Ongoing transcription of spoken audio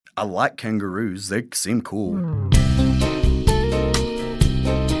I like kangaroos. They seem cool.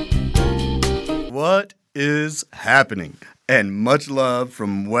 What is happening? And much love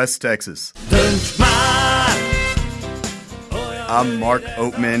from West Texas. I'm Mark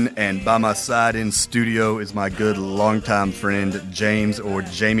Oatman, and by my side in studio is my good longtime friend, James or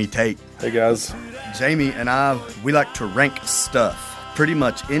Jamie Tate. Hey, guys. Jamie and we like to rank stuff. Pretty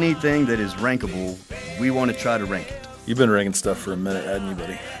much anything that is rankable, we want to try to rank it. You've been ranking stuff for a minute, hadn't you,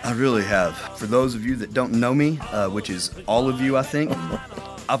 buddy? I really have. For those of you that don't know me, which is all of you, I think,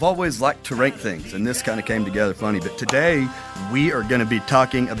 I've always liked to rank things, and this kind of came together funny. But today, we are going to be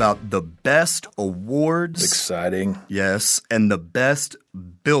talking about the best awards. Exciting. Yes, and the best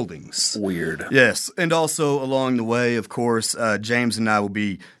buildings. Weird. Yes, and also along the way, of course, James and I will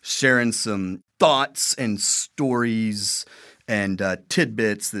be sharing some thoughts and stories and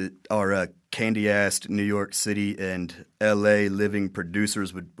tidbits that our candy-assed New York City and L.A. living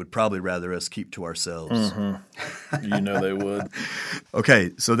producers would probably rather us keep to ourselves. Mm-hmm. You know they would.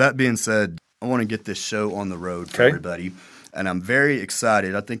 Okay, so that being said, I want to get this show on the road for everybody, and I'm very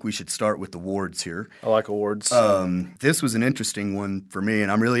excited. I think we should start with awards here. I like awards. This was an interesting one for me,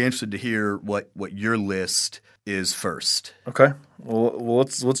 and I'm really interested to hear what your list is first. Okay. Well,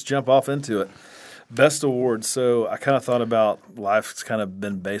 let's jump off into it. Best awards. So I kind of thought about life's kind of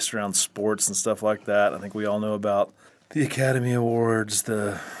been based around sports and stuff like that. I think we all know about the Academy Awards,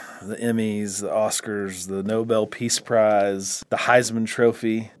 the Emmys, the Oscars, the Nobel Peace Prize, the Heisman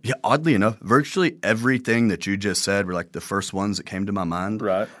Trophy. Yeah, oddly enough, virtually everything that you just said were like the first ones that came to my mind.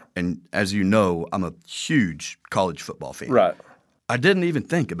 Right. And as you know, I'm a huge college football fan. Right. I didn't even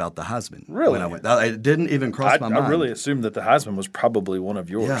think about the Heisman really? when I went. It didn't even cross my mind. I really assumed that the Heisman was probably one of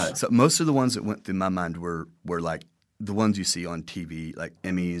yours. Yeah, so most of the ones that went through my mind were like the ones you see on TV, like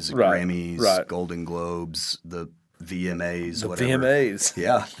Emmys, Grammys, Golden Globes, the VMAs, whatever. VMAs.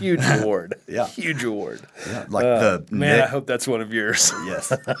 Yeah. Huge award. Yeah. Huge award. Yeah. Like I hope that's one of yours. Yes.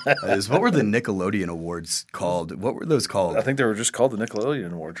 What were the Nickelodeon Awards called? What were those called? I think they were just called the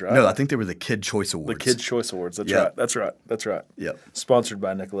Nickelodeon Awards, right? No, I think they were the Kid Choice Awards. The Kid Choice Awards. That's right. That's right. Yep. Sponsored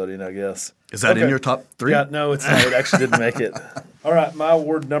by Nickelodeon, I guess. Is that in your top 3? Yeah, no, it's not. It actually didn't make it. All right, my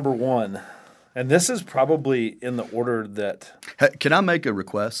award number 1. And this is probably in the order that... Hey, can I make a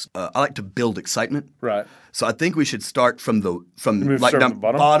request? I like to build excitement. Right. So I think we should start from the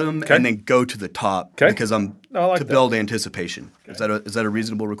bottom okay. and then go to the top because build anticipation. Okay. Is that a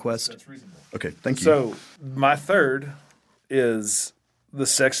reasonable request? That's reasonable. Okay, thank you. So my third is the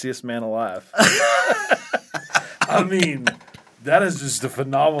sexiest man alive. I mean, that is just a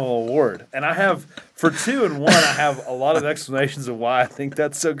phenomenal award. And I have, for 2 and 1, I have a lot of explanations of why I think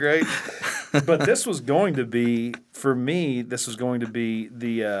that's so great. But this was going to be, for me,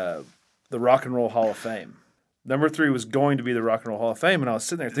 the Rock and Roll Hall of Fame. Number 3 was going to be the Rock and Roll Hall of Fame, and I was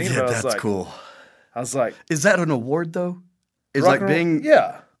sitting there thinking about it. That's cool. I was like, is that an award though? Is Rock and Roll,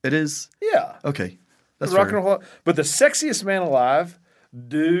 yeah, it is. Yeah, okay, that's the Rock and Roll Hall. But the sexiest man alive,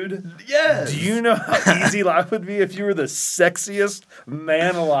 dude. Yes. Do you know how easy life would be if you were the sexiest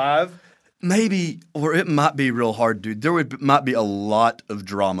man alive? Maybe, or it might be real hard, dude. Might be a lot of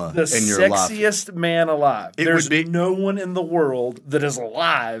drama in your life. The sexiest man alive. There's no one in the world that is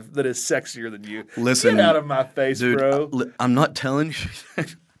alive that is sexier than you. Listen, get out of my face, dude, bro. I'm not telling you.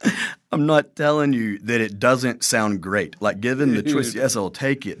 I'm not telling you that it doesn't sound great. Like, given the choice, yes, I'll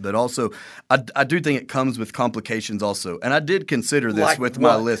take it. But also, I do think it comes with complications also. And I did consider this with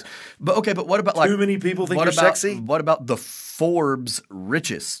my list. But what about too many people think you're sexy? What about the Forbes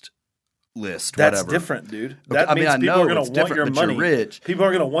richest list? That's different, dude. That means people are going to want your money. Rich. People are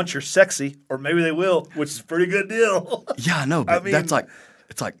going to want your sexy, or maybe they will, which is a pretty good deal. Yeah, I know, but that's like,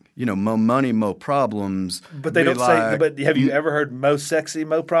 it's like, mo money, mo problems. But they don't say, but have you ever heard mo sexy,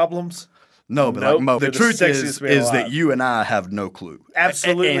 mo problems? No, but nope, the truth is that you and I have no clue.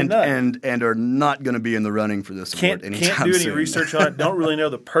 Absolutely none. And are not going to be in the running for this award anytime soon. Can't do any research on it. Don't really know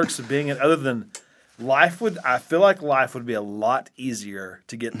the perks of being it other than I feel like life would be a lot easier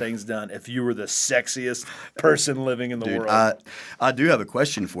to get things done if you were the sexiest person living in the world. I do have a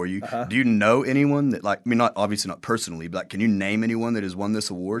question for you. Uh-huh. Do you know anyone that, obviously not personally, but can you name anyone that has won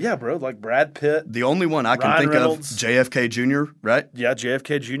this award? Yeah, bro, like Brad Pitt. The only one I can think Reynolds. of, JFK Jr., right? Yeah,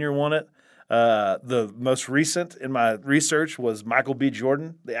 JFK Jr. won it. The most recent in my research was Michael B.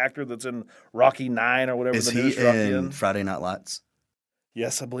 Jordan, the actor that's in Rocky 9 or whatever. Is the he newest Rocky in Friday Night Lights?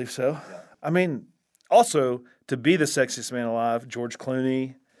 Yes, I believe so. Yeah. I mean, also, to be the sexiest man alive, George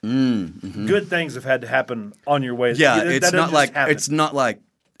Clooney. Mm-hmm. Good things have had to happen on your way. Yeah, it's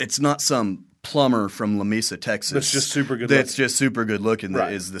not some plumber from Lamesa, Texas. That's just super good. That's just super good looking.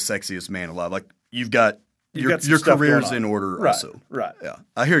 That is the sexiest man alive. Like, you've got you've your got some stuff career's going on. in order Right, also. right. Yeah,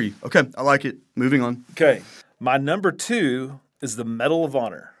 I hear you. Okay, I like it. Moving on. Okay, my number 2 is the Medal of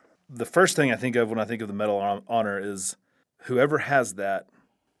Honor. The first thing I think of when I think of the Medal of Honor is whoever has that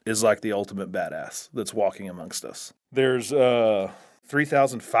is like the ultimate badass that's walking amongst us. There's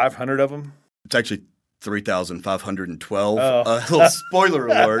 3,500 of them. It's actually 3,512. Oh. Little spoiler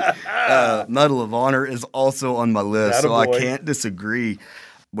alert. Medal of Honor is also on my list, so I Attaboy. can't disagree.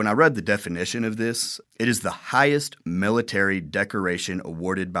 When I read the definition of this, it is the highest military decoration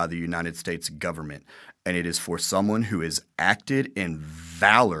awarded by the United States government, and it is for someone who has acted in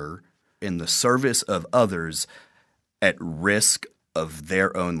valor in the service of others at risk of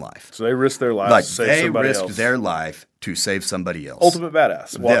their own life. So they risk their lives Like to save they somebody risked else. their life to save somebody else. Ultimate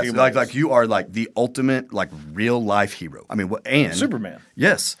badass. Walking Yes, amongst like you are like the ultimate like real life hero. I mean, and Superman.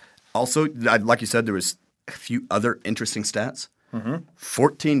 Yes. Also, like you said, there was a few other interesting stats.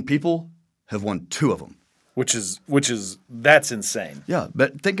 14 people have won 2 of them. Which is that's insane. Yeah,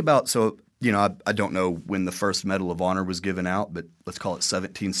 but think about I don't know when the first Medal of Honor was given out, but let's call it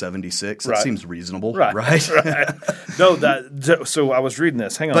 1776. That Right. seems reasonable, Right. right? No, so I was reading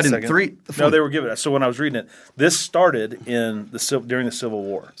this. Hang on But a in second. No, they were giving it. So when I was reading it, this started during the Civil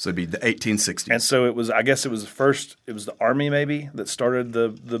War. So it'd be the 1860s. And so it was. I guess it was the Army maybe that started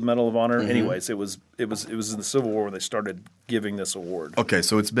the Medal of Honor. Anyways, it was in the Civil War when they started giving this award. Okay,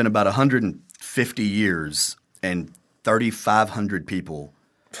 so it's been about 150 years, and 3,500 people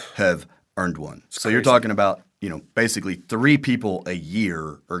have earned one. So you're crazy. talking about, basically 3 people a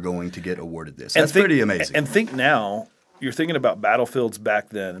year are going to get awarded this. And That's think- pretty amazing. And think now, you're thinking about battlefields back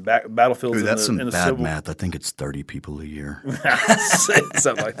then. Battlefields Ooh, that's in some the bad Civil math. I think it's 30 people a year.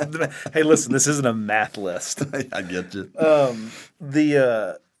 Something like that. Hey, listen, this isn't a math list. I get you.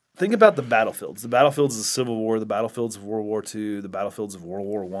 Think about the battlefields. The battlefields of the Civil War, the battlefields of World War II, the battlefields of World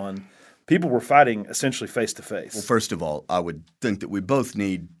War I. People were fighting essentially face to face. First of all, I would think that we both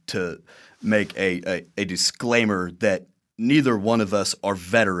need to make a disclaimer that neither one of us are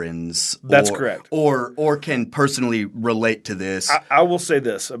veterans. That's correct. Or can personally relate to this. I will say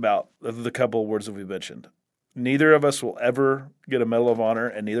this about the couple of words that we mentioned. Neither of us will ever get a Medal of Honor,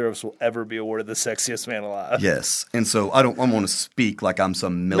 and neither of us will ever be awarded the sexiest man alive. Yes, and so I want to speak like I'm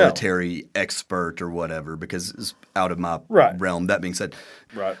some military expert or whatever because it's out of my realm. That being said,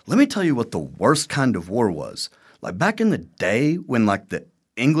 let me tell you what the worst kind of war was. Like back in the day when like the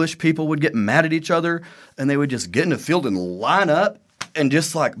English people would get mad at each other and they would just get in the field and line up and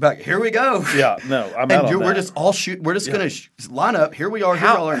just like back here we go. Yeah, no, I'm out on that. We're just all shoot. We're just gonna line up. Here we are. Here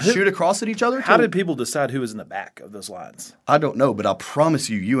y'all are. And shoot across at each other. How did people decide who was in the back of those lines? I don't know, but I promise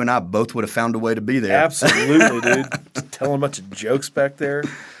you, you and I both would have found a way to be there. Absolutely, dude. Telling a bunch of jokes back there.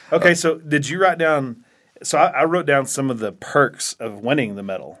 Okay, so did you write down? So I wrote down some of the perks of winning the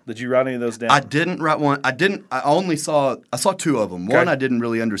medal. Did you write any of those down? I didn't write one. I saw 2 of them. One I didn't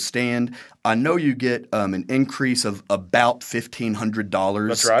really understand. I know you get an increase of about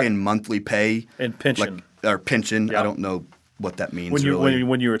 $1,500 in monthly pay and pension or pension. Yeah. I don't know what that means.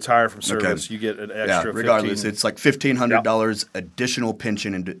 When you retire from service, you get an extra. Regardless, it's like $1,500 additional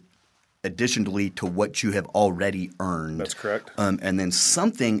pension and additionally to what you have already earned. That's correct. And then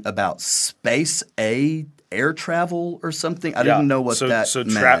something about space air travel or something. I didn't know what that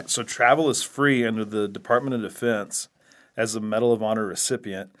meant. So travel is free under the Department of Defense as a Medal of Honor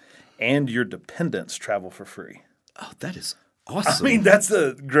recipient, and your dependents travel for free. Oh, that is awesome. I mean, that's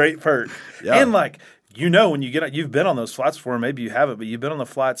a great perk. Yeah. And when you get, you've been on those flights before, maybe you haven't, but you've been on the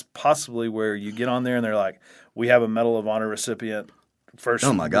flights possibly where you get on there and they're like, we have a Medal of Honor recipient. First,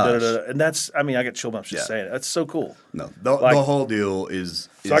 oh my gosh! And that's, I get chill bumps just saying it. That's so cool. No, the whole deal is.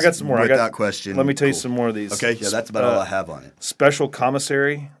 So I got some more. Without question. Let me tell you some more of these. Okay, yeah, that's about all I have on it. Special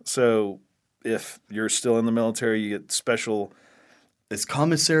commissary. So if you're still in the military, you get special. Is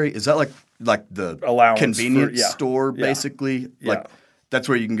commissary? Is that like the allowance convenience store basically? Like that's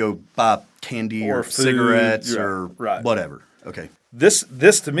where you can go buy candy or food, cigarettes or whatever. Okay. This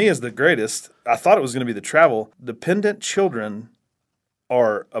to me is the greatest. I thought it was going to be the travel. Dependent children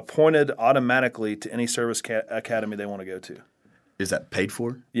are appointed automatically to any service academy they want to go to. Is that paid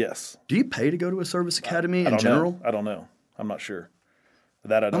for? Yes. Do you pay to go to a service academy in general? I don't know. I'm not sure.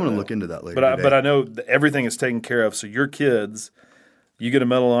 That I don't know. I'm going to look into that later. But I know that everything is taken care of. So your kids, you get a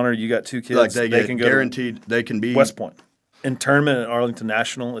Medal of Honor. You got 2 kids. Like they can go guaranteed. They can be West Point. Internment at Arlington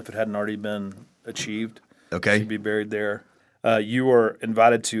National, if it hadn't already been achieved. Okay. You'd be buried there. You are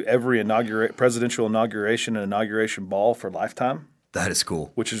invited to every presidential inauguration and inauguration ball for lifetime. That is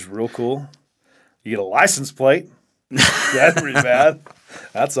cool. Which is real cool. You get a license plate. That's pretty bad.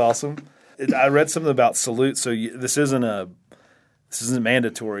 That's awesome. I read something about salute. So this isn't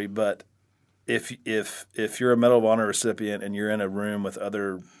mandatory, but if you're a Medal of Honor recipient and you're in a room with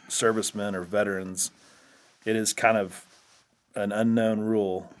other servicemen or veterans, it is kind of an unknown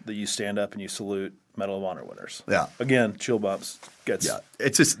rule that you stand up and you salute Medal of Honor winners. Yeah. Again, chill bumps. Yeah,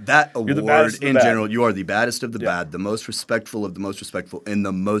 it's just that award in general. You are the baddest of the bad, the most respectful of the most respectful in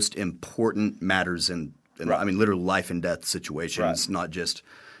the most important matters in I mean, literal life and death situations, not just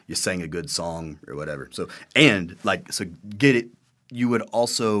you sang a good song or whatever. So get it. You would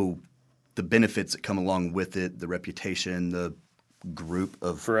also the benefits that come along with it, the reputation, the group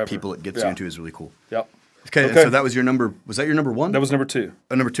of people it gets you into is really cool. Yep. Okay, so that was your number. Was that your number one? That was number two.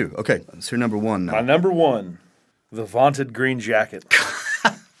 Oh, number two. Okay, it's your number one now. My number one, the vaunted green jacket.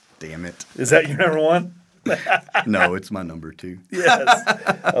 Damn it. Is that your number one? No, it's my number two.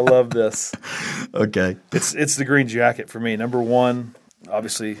 Yes. I love this. Okay. It's the green jacket for me. Number one,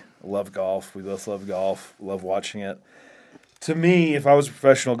 obviously, I love golf. We both love golf. Love watching it. To me, if I was a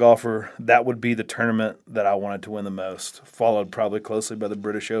professional golfer, that would be the tournament that I wanted to win the most, followed probably closely by the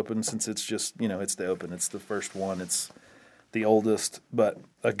British Open since it's just, it's the Open. It's the first one. It's the oldest. But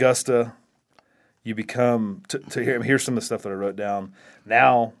Augusta, you become here's some of the stuff that I wrote down.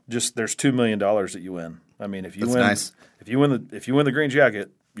 Now, just there's $2 million that you win. I mean, if you win the green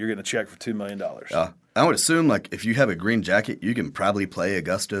jacket, you're getting a check for $2 million. I would assume if you have a green jacket, you can probably play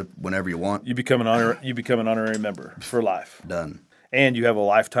Augusta whenever you want. You become an honorary member for life. Done. And you have a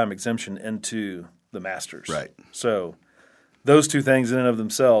lifetime exemption into the Masters. Right. So those two things in and of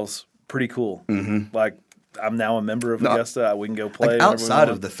themselves, pretty cool. Mm-hmm. I'm now a member of Augusta. We can go play. Outside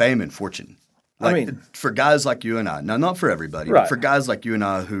of the fame and fortune. For guys like you and I, now not for everybody, but for guys like you and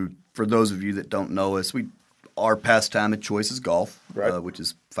I who, for those of you that don't know us, our pastime of choice is golf, which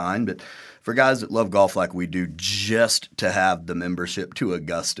is fine. But for guys that love golf like we do, just to have the membership to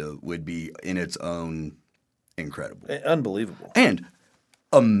Augusta would be in its own incredible. Unbelievable. And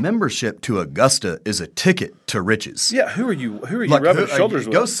a membership to Augusta is a ticket to riches. Yeah, who are you rubbing shoulders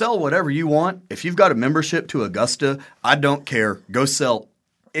with? Go sell whatever you want. If you've got a membership to Augusta, I don't care. Go sell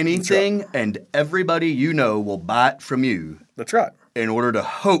anything and everybody you know will buy it from you. That's right. In order to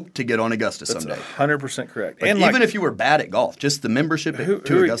hope to get on Augusta someday. That's 100% correct. And even if you were bad at golf, just the membership to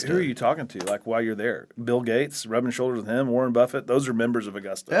Augusta. Who are you talking to? While you're there, Bill Gates, rubbing shoulders with him, Warren Buffett. Those are members of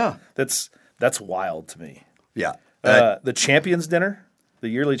Augusta. Yeah, that's wild to me. Yeah. The Champions Dinner, the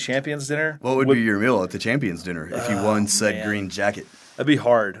yearly Champions Dinner. What would be your meal at the Champions Dinner if you won said green jacket? That'd be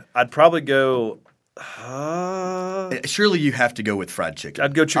hard. I'd probably go. Surely you have to go with fried chicken.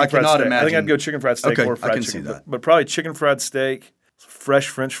 I'd go chicken fried steak. I think I'd go chicken fried steak or fried chicken. See that. But probably chicken fried steak, fresh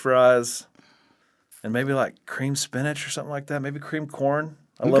French fries, and maybe cream spinach or something like that. Maybe cream corn.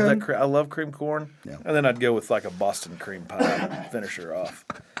 I love that. I love cream corn. Yeah. And then I'd go with a Boston cream pie and finish her off.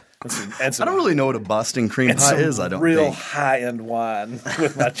 I don't really know what a Boston cream pie is. I don't real think. High-end wine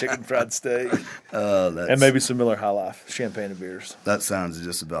with my chicken fried steak. And maybe some Miller High Life, champagne and beers. That sounds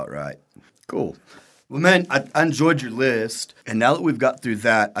just about right. Cool. Well, man, I enjoyed your list, and now that we've got through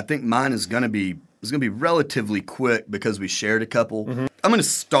that, I think mine is going to be relatively quick because we shared a couple. Mm-hmm. I'm going to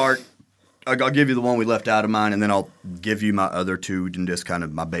start. I'll give you the one we left out of mine, and then I'll give you my other two and just kind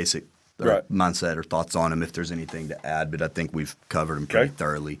of my basic mindset or thoughts on them if there's anything to add. But I think we've covered them pretty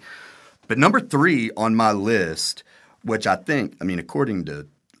thoroughly. But number 3 on my list, which according to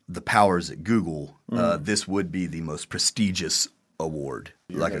the powers at Google, this would be the most prestigious award,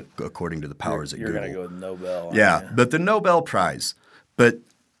 according to the powers at Google. You're going to go with Nobel. Yeah, but the Nobel Prize.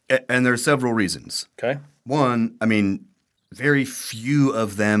 And there are several reasons. Okay. One, very few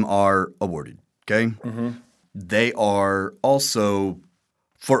of them are awarded, okay? Mm-hmm. They are also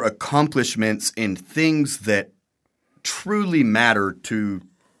for accomplishments in things that truly matter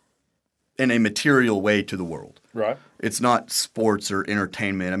in a material way to the world. Right. It's not sports or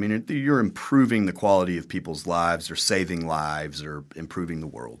entertainment. You're improving the quality of people's lives or saving lives or improving the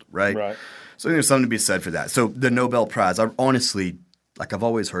world, right? Right. So there's something to be said for that. So the Nobel Prize, I've always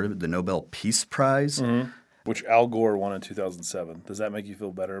heard of it, the Nobel Peace Prize. Mm-hmm. Which Al Gore won in 2007. Does that make you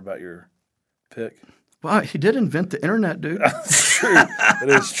feel better about your pick? Well, he did invent the internet, dude. That's true. It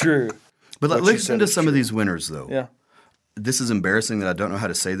is true. But listen to some of these winners, though. Yeah. This is embarrassing that I don't know how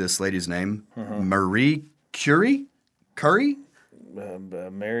to say this lady's name. Mm-hmm. Marie Curie? Marie Curie.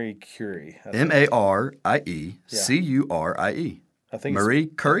 Marie-Curie. I think Marie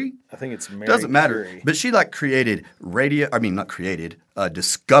Curie? I think it's Marie Doesn't matter. Curie. But she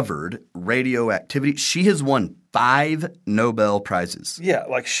discovered radioactivity. She has won 5 Nobel Prizes. Yeah,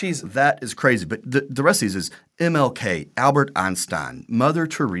 that is crazy. But the rest of these is MLK, Albert Einstein, Mother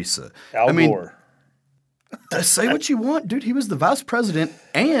Teresa. Al Gore. Say what you want, dude. He was the vice president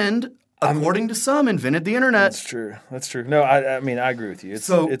and according to some, invented the internet. That's true. That's true. No, I mean, I agree with you.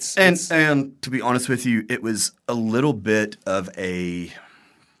 And to be honest with you, it was a little bit of it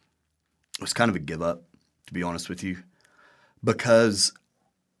was kind of a give up, to be honest with you, because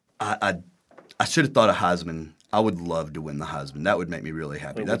I should have thought a Heisman. I would love to win the Heisman. That would make me really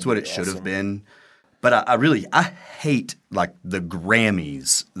happy. That's what it should have been. But I hate like the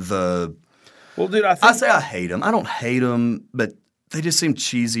Grammys. Well, dude, I say I hate them. I don't hate them, but they just seem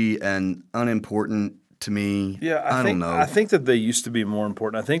cheesy and unimportant to me. Yeah, I don't know. I think that they used to be more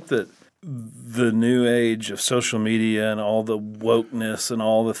important. I think that the new age of social media and all the wokeness and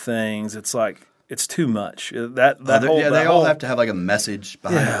all the things, it's like it's too much. They all have to have like a message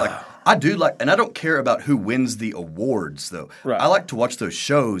behind it. Like I do like, and I don't care about who wins the awards though. Right. I like to watch those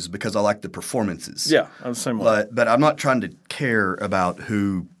shows because I like the performances. Yeah, I'm the same way. But I'm not trying to care about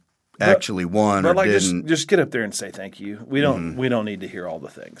who actually won or didn't. Just get up there and say thank you. We don't need to hear all the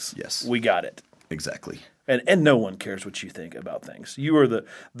things. Yes, we got it exactly. And no one cares what you think about things. You are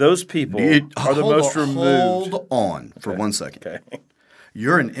those people are the most removed. Hold on for 1 second. Okay.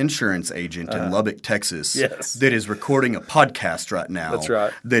 You're an insurance agent in Lubbock, Texas, yes, that is recording a podcast right now. That's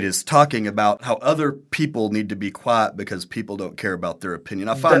right. That is talking about how other people need to be quiet because people don't care about their opinion.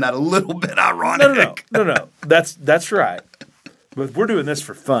 I find that a little bit ironic. No. That's right. But we're doing this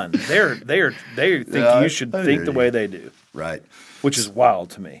for fun. They think you should think the way they do. Right. Which is wild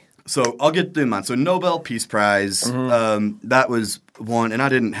to me. So I'll get through mine. So Nobel Peace Prize, that was one, and I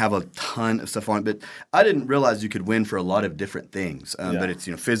didn't have a ton of stuff on it, but I didn't realize you could win for a lot of different things. But it's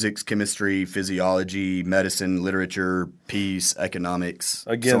physics, chemistry, physiology, medicine, literature, peace, economics.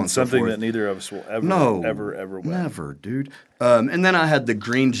 Again, so on something so that neither of us will ever win. Never, dude. And then I had the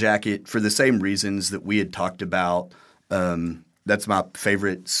green jacket for the same reasons that we had talked about. That's my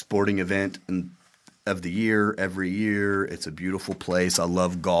favorite sporting event of the year, every year. It's a beautiful place. I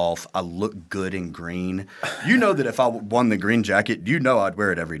love golf. I look good in green. You know that if I won the green jacket, I'd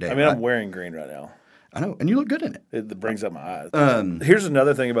wear it every day. I mean, right? I'm wearing green right now. I know, and you look good in it. It brings up my eyes. Here's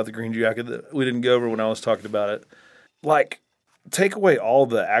another thing about the green jacket that we didn't go over when I was talking about it. Like, take away all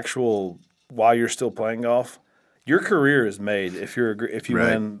the actual while you're still playing golf. Your career is made if you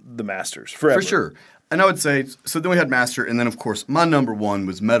win the Masters forever. For sure. And I would say, so then we had Master, and then, of course, my number one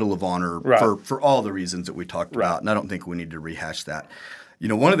was Medal of Honor for all the reasons that we talked about, and I don't think we need to rehash that.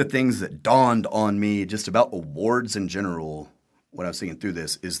 One of the things that dawned on me just about awards in general when I was thinking through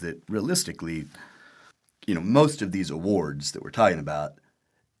this is that realistically, most of these awards that we're talking about,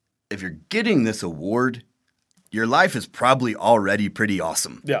 if you're getting this award, your life is probably already pretty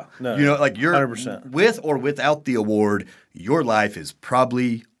awesome. Yeah. No, you're 100%. With or without the award, your life is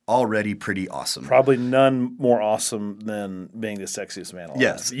probably already pretty awesome. Probably none more awesome than being the sexiest man alive.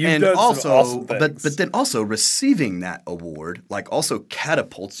 Yes. You've done some awesome but then also receiving that award also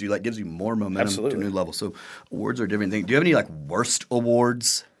catapults you, gives you more momentum to a new level. So awards are a different thing. Do you have any worst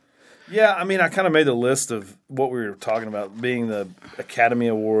awards? Yeah, I mean, I kind of made a list of what we were talking about, being the Academy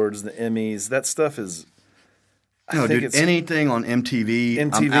Awards, the Emmys. That stuff is No, dude, anything on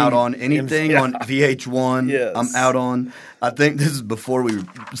MTV, I'm out on. Anything on VH1, yes. I'm out on. I think this is before we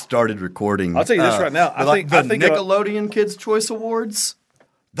started recording. I'll tell you this right now. I think Nickelodeon Kids' Choice Awards,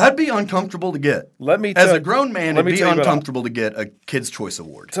 that'd be uncomfortable to get. As a grown man, it'd be uncomfortable to get a Kids' Choice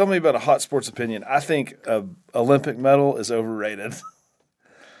Award. Tell me about a hot sports opinion. I think an Olympic medal is overrated.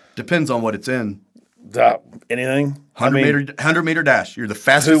 Depends on what it's in. Anything? 100 meter dash. You're the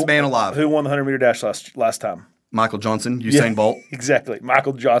fastest man alive. Who won the 100 meter dash last time? Michael Johnson, Usain Bolt. Exactly.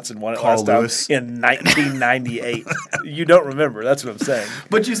 Michael Johnson won it Carl last Lewis. time in 1998. You don't remember. That's what I'm saying.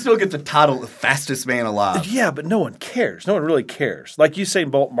 But you still get the title of fastest man alive. Yeah, but no one cares. No one really cares. Like Usain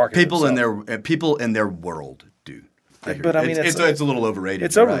Bolt marketed people in their world do. But I mean, it's a little overrated.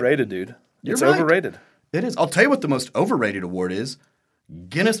 It's overrated, dude. It's overrated. It is. I'll tell you what the most overrated award is.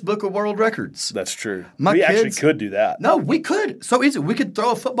 Guinness Book of World Records. That's true. We actually could do that. No, we could. So easy. We could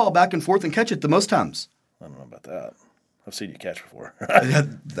throw a football back and forth and catch it the most times. I don't know about that. I've seen you catch before.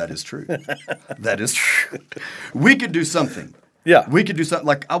 That is true. That is true. We could do something. Yeah. We could do something.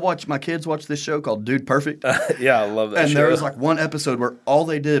 My kids watch this show called Dude Perfect. Yeah, I love that show. And there was one episode where all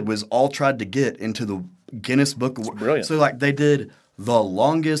they did was tried to get into the Guinness Book of World Records. Brilliant. So they did the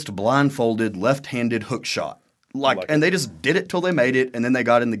longest blindfolded left-handed hook shot. And they just did it till they made it, and then they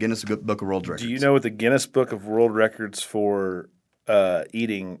got in the Guinness Book of World Records. Do you know what the Guinness Book of World Records for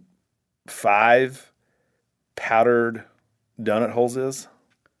eating 5 powdered donut holes is?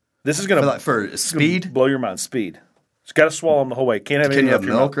 This is going to for speed blow your mind. Speed. It's got to swallow them the whole way. Can't have Can you have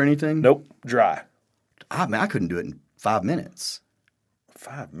milk or anything? Nope. Dry. I couldn't do it in 5 minutes.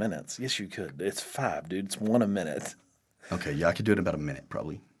 5 minutes? Yes, you could. It's 5, dude. It's 1 a minute. Okay, yeah, I could do it in about a minute,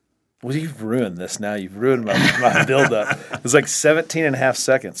 probably. Well, you've ruined this now. You've ruined my build-up. It was like 17 and a half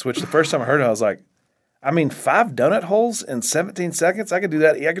seconds, which the first time I heard it, I was like, 5 donut holes in 17 seconds? I could do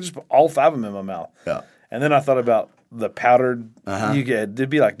that. I could just put all 5 of them in my mouth. Yeah. And then I thought about the powdered you get.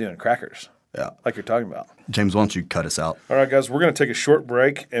 It'd be like doing crackers. Yeah. Like you're talking about. James, why don't you cut us out? All right, guys, we're going to take a short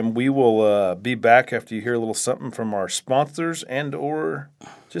break, and we will be back after you hear a little something from our sponsors and or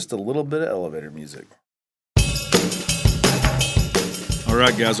just a little bit of elevator music. All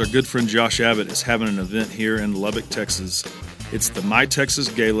right, guys, our good friend Josh Abbott is having an event here in Lubbock, Texas. It's the My Texas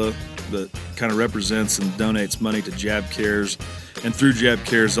Gala that kind of represents and donates money to Jab Cares. And through Jab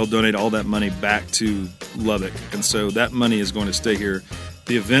Cares, they'll donate all that money back to Lubbock. And so that money is going to stay here.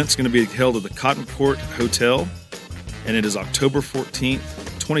 The event's going to be held at the Cotton Court Hotel, and it is October 14th,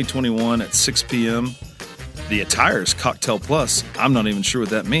 2021 at 6 p.m. The attire is Cocktail Plus. I'm not even sure what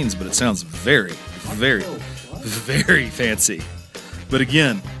that means, but it sounds very, very, very fancy. But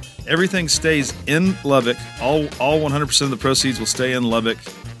again, everything stays in Lubbock. All 100% of the proceeds will stay in Lubbock.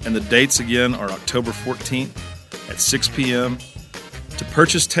 And the dates, again, are October 14th at 6 p.m. To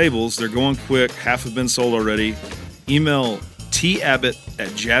purchase tables, they're going quick. Half have been sold already. Email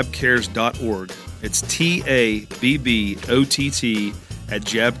tabbott@jabcares.org. It's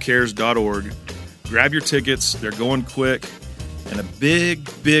TABBOTT@jabcares.org. Grab your tickets. They're going quick. And a big,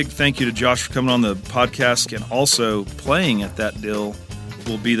 big thank you to Josh for coming on the podcast, and also playing at that deal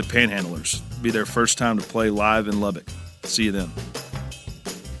will be the Panhandlers. It'll be their first time to play live in Lubbock. See you then.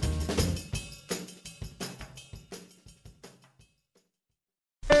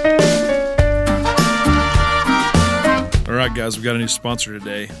 All right, guys, we got a new sponsor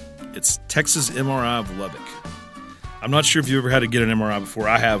today. It's Texas MRI of Lubbock. I'm not sure if you ever had to get an MRI before.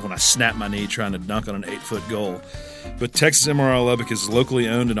 I have, when I snapped my knee trying to dunk on an 8-foot goal. But Texas MRI Lubbock is locally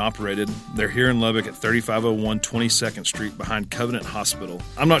owned and operated. They're here in Lubbock at 3501 22nd Street behind Covenant Hospital.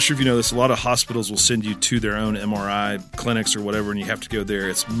 I'm not sure if you know this. A lot of hospitals will send you to their own MRI clinics or whatever, and you have to go there.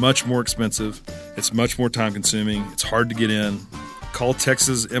 It's much more expensive. It's much more time consuming. It's hard to get in. Call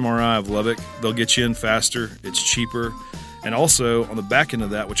Texas MRI of Lubbock. They'll get you in faster. It's cheaper. And also, on the back end of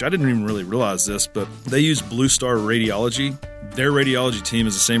that, which I didn't even really realize this, but they use Blue Star Radiology. Their radiology team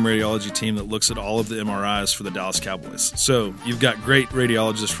is the same radiology team that looks at all of the MRIs for the Dallas Cowboys. So you've got great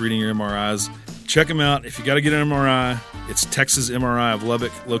radiologists reading your MRIs. Check them out. If you got to get an MRI, it's Texas MRI of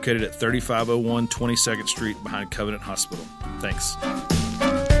Lubbock, located at 3501 22nd Street behind Covenant Hospital. Thanks.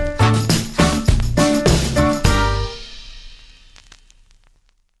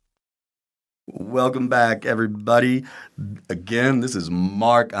 Welcome back, everybody. Again, this is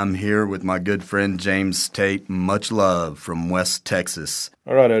Mark. I'm here with my good friend James Tate. Much love from West Texas.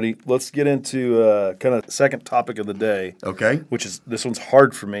 All right, Odie, let's get into kind of the second topic of the day. Okay. Which is, this one's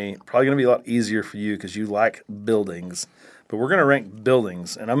hard for me. Probably going to be a lot easier for you because you like buildings. But we're going to rank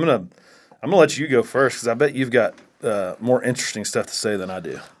buildings, and I'm going to let you go first because I bet you've got more interesting stuff to say than I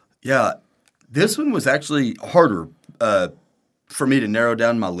do. Yeah, this one was actually harder for me to narrow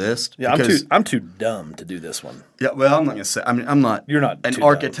down my list. Yeah, I'm too dumb to do this one. Yeah, well, I'm not gonna say. I mean, I'm not. You're not an too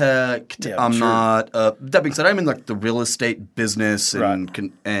architect. Yeah, I'm sure. not. That being said, I'm in like the real estate business and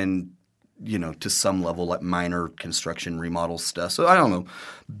Right. and you know, to some level, like minor construction remodel stuff. So I don't know.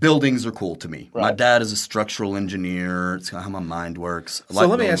 Buildings are cool to me. Right. My dad is a structural engineer. It's kind of how my mind works. I So like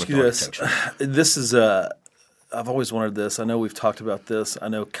let me buildings ask you with this. architecture. This is I've always wanted this. I know we've talked about this. I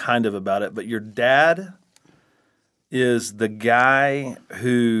know kind of about it. But your dad is the guy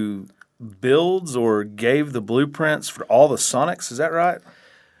who builds or gave the blueprints for all the Sonics. Is that right?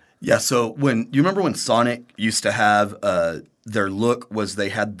 Yeah. So when you remember when Sonic used to have their look was they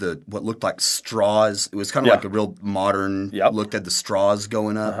had the what looked like straws. It was kind of Yeah. like a real modern Yep. look at the straws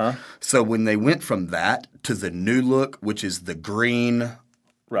going up. So when they went from that to the new look, which is the green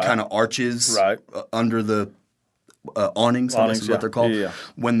Right. kind of arches Right. under the awnings, I guess Awnings, is yeah. what they're called. Yeah.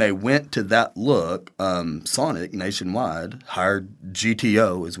 When they went to that look, Sonic nationwide hired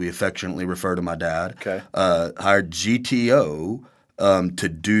GTO, as we affectionately refer to my dad. Okay. Hired GTO to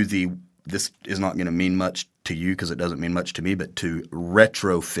do this is not going to mean much to you because it doesn't mean much to me, but to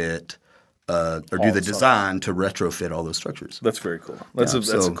retrofit or do the the design to retrofit all those structures. That's very cool. That's a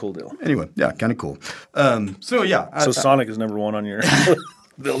So, cool deal. Anyway, yeah, kind of cool. So yeah, So Sonic is number one on your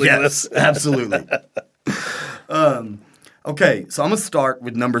building yes, list. absolutely. Okay, so I'm gonna start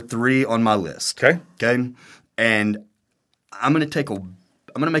with number 3 on my list. Okay. Okay, and I'm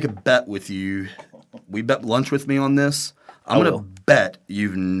gonna make a bet with you. We bet lunch with me on this. I'm gonna will. bet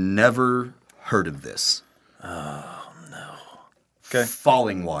you've never heard of this. Okay.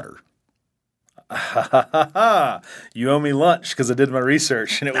 Falling water. You owe me lunch because I did my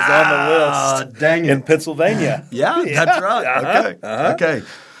research and it was on the list Dang in it. Pennsylvania. Yeah, that's right. Okay. Okay.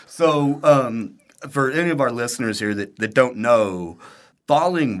 So, for any of our listeners here that don't know,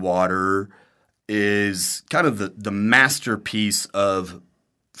 Falling Water is kind of the masterpiece of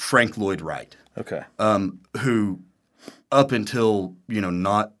Frank Lloyd Wright, Okay. who up until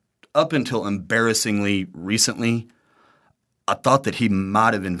embarrassingly recently, I thought that he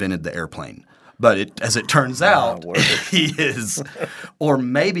might have invented the airplane. But as it turns out, he is, or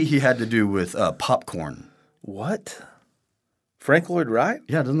maybe he had to do with popcorn. What? Frank Lloyd Wright?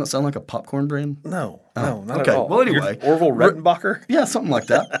 Yeah, doesn't that sound like a popcorn brand? No, not okay. at all. Well, anyway. Orville Redenbacher? Yeah, something like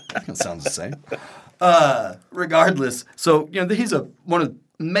that. That sounds the same. Regardless, so he's one of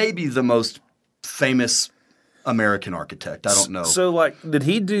maybe the most famous American architect. I don't know. So, like, did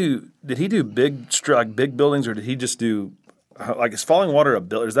he do big buildings, or did he just do like is Falling Water a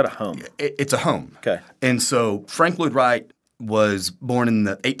building? Is that a home? It's a home. Okay. And so Frank Lloyd Wright was born in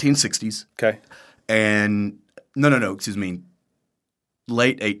the 1860s. Okay. And no, excuse me,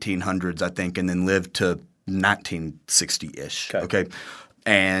 late 1800s, I think, and then lived to 1960-ish. Okay.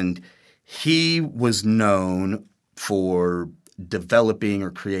 And he was known for developing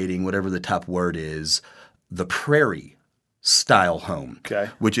or creating whatever the top word is, the prairie style home. Okay.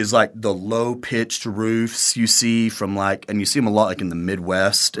 Which is like the low pitched roofs you see from and you see them a lot like in the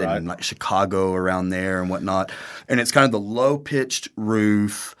Midwest and like Chicago around there and whatnot. And it's kind of the low pitched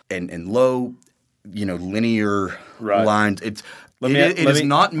roof and low, linear lines. It is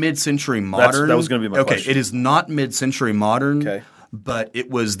not mid-century modern. That was going to be my question. Okay, it is not mid-century modern. Okay. But it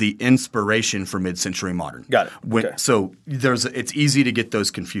was the inspiration for mid-century modern. Got it. Okay. So it's easy to get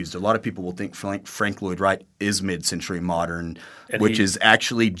those confused. A lot of people will think Frank Lloyd Wright is mid-century modern, which is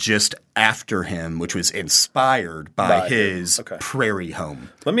actually just after him, which was inspired by his prairie home.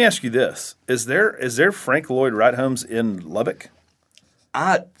 Let me ask you this: Is there Frank Lloyd Wright homes in Lubbock?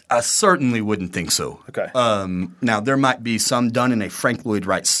 I certainly wouldn't think so. Okay. Now there might be some done in a Frank Lloyd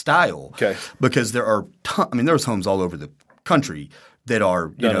Wright style. Okay. Because there are there's homes all over the country that are,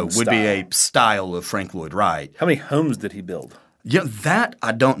 would be a style of Frank Lloyd Wright. How many homes did he build? Yeah, that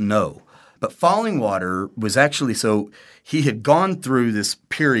I don't know. But Falling Water was actually he had gone through this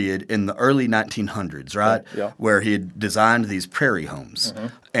period in the early 1900s, right? Yeah. Where he had designed these prairie homes.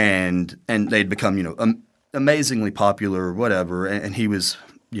 Mm-hmm. And they'd become, amazingly popular or whatever. And he was,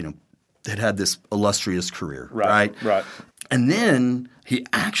 had this illustrious career, right? Right. And then he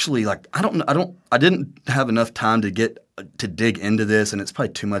actually I didn't have enough time to dig into this, and it's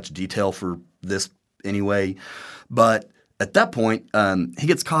probably too much detail for this anyway. But at that point, he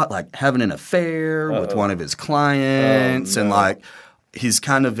gets caught having an affair with one of his clients, and he's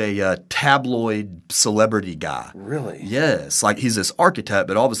kind of a tabloid celebrity guy. Really? Yes. He's this architect,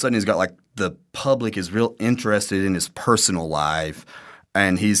 but all of a sudden he's got the public is real interested in his personal life,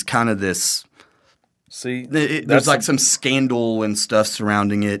 and he's kind of this. See, there's some scandal and stuff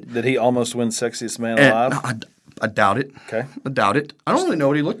surrounding it. Did he almost win Sexiest Man Alive? No, I doubt it. Okay. I doubt it. I don't really know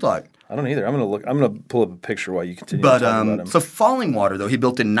what he looked like. I don't either. I'm gonna pull up a picture while you continue to talk about him. So Falling Water, though, he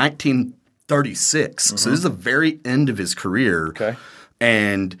built in 1936. Mm-hmm. So this is the very end of his career. Okay.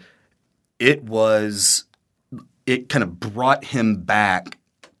 And it kind of brought him back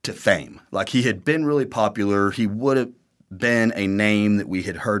to fame. He had been really popular. He would have been a name that we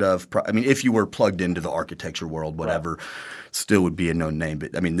had heard of. If you were plugged into the architecture world, whatever, still would be a known name.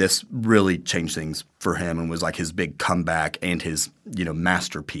 But this really changed things for him and was his big comeback and his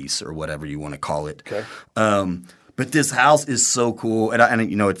masterpiece or whatever you want to call it. Okay. But this house is so cool, and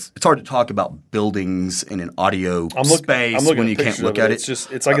it's hard to talk about buildings in an audio space when you can't look at it.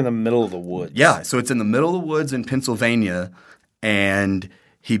 It's in the middle of the woods. Yeah, so it's in the middle of the woods in Pennsylvania, and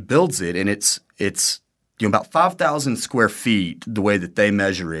he builds it, and it's about 5,000 square feet the way that they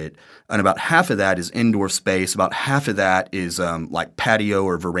measure it, and about half of that is indoor space. About half of that is patio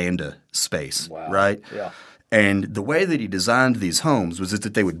or veranda space, right? Yeah. And the way that he designed these homes was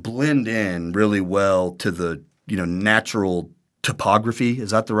that they would blend in really well to the natural topography.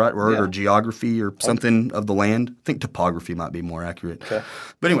 Is that the right word? Or geography or something of the land? I think topography might be more accurate. Okay.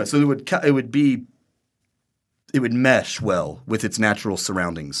 But anyway, so it would mesh well with its natural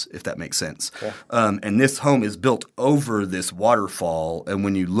surroundings, if that makes sense. Okay. And this home is built over this waterfall, and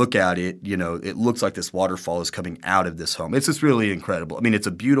when you look at it, it looks like this waterfall is coming out of this home. It's just really incredible. It's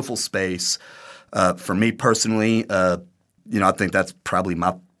a beautiful space. For me personally, I think that's probably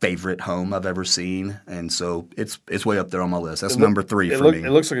my favorite home I've ever seen, and so it's way up there on my list. That's number 3 for me.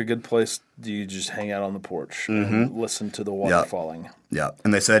 It looks like a good place. Do you just hang out on the porch and listen to the water falling? Yeah,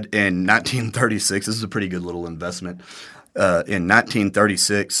 and they said in 1936, this is a pretty good little investment. In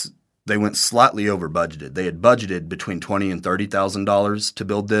 1936, they went slightly over budgeted. They had budgeted between $20,000 and $30,000 to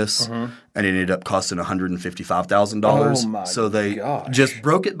build this, and it ended up costing $155,000. Oh my so they gosh. just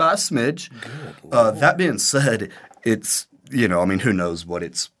broke it by a smidge. That being said, it's who knows what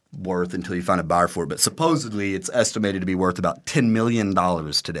it's worth until you find a buyer for it. But supposedly, it's estimated to be worth about $10 million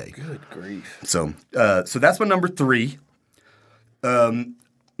today. Good grief. So that's my number 3.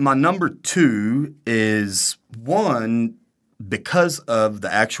 My number 2 is one because of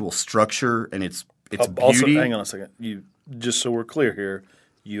the actual structure and its beauty. Also, hang on a second. You just so we're clear here,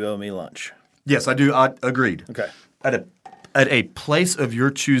 you owe me lunch. Yes, I do. I agreed. Okay. At a place of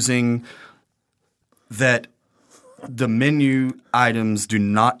your choosing that the menu items do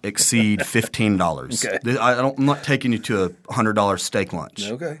not exceed $15. Okay. I'm not taking you to a $100 steak lunch.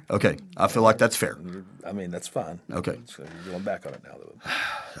 Okay. Okay. I feel like that's fair. I mean, that's fine. Okay. So you're going back on it now, though.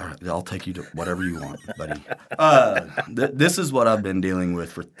 All right, I'll take you to whatever you want, buddy. This is what I've been dealing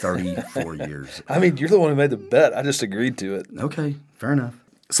with for 34 years. I mean, you're the one who made the bet. I just agreed to it. Okay, fair enough.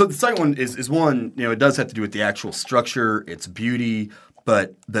 So the second one is one, it does have to do with the actual structure, its beauty,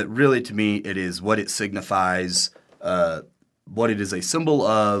 but really to me it is what it signifies, what it is a symbol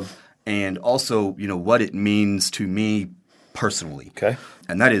of, and also, what it means to me personally. Okay.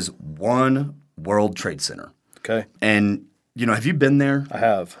 And that is One World Trade Center. Okay. And have you been there? I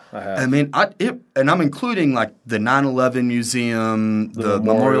have. I mean, and I'm including like the 9/11 museum, the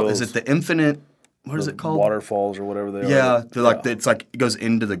memorial. Is it the Infinite? What is it called? Waterfalls or whatever they are. Yeah, it's like it goes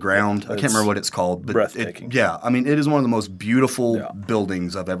into the ground. I can't remember what it's called, but breathtaking. I mean, it is one of the most beautiful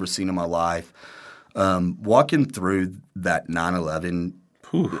buildings I've ever seen in my life. Walking through that 9/11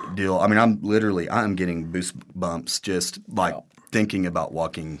 deal, I mean, I'm getting goosebumps just like thinking about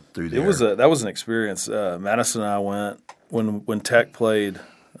walking through there. That was an experience. Madison and I went when Tech played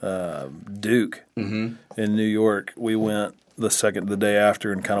Duke in New York. We went the day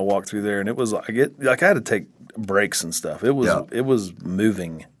after and kind of walked through there, and it was like I had to take breaks and stuff. It was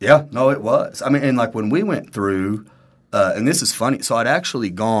moving. Yeah, no, it was. I mean, and like when we went through, and this is funny. So I'd actually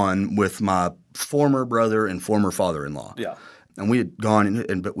gone with my former brother and former father-in-law. Yeah, and we had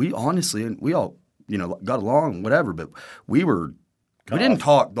gone, but we honestly, and we all got along, whatever. But we didn't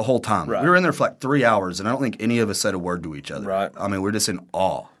talk the whole time. Right. We were in there for like 3 hours, and I don't think any of us said a word to each other. Right. I mean, we're just in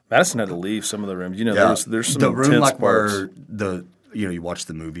awe. Madison had to leave some of the rooms. There's some the room intense like parts. where you watch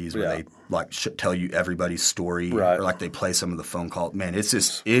the movies where they like tell you everybody's story, right. or like they play some of the phone calls. Man, it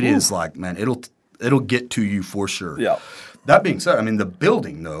is like, man, it'll get to you for sure. Yeah. That being said, I mean the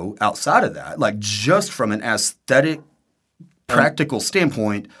building though, outside of that, like just from an aesthetic, practical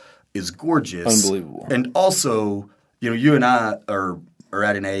standpoint, is gorgeous, unbelievable, and also you and I are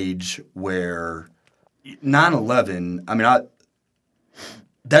at an age where 9/11. I mean,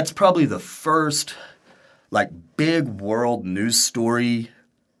 that's probably the first like big world news story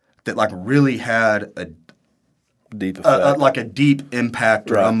that like really had a deep effect. like a deep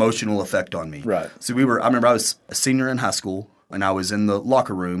impact or right. emotional effect on me. Right. So I remember I was a senior in high school and I was in the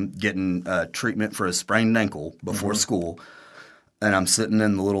locker room getting treatment for a sprained ankle before school, and I'm sitting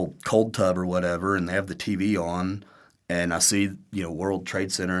in the little cold tub or whatever, and they have the TV on. And I see, World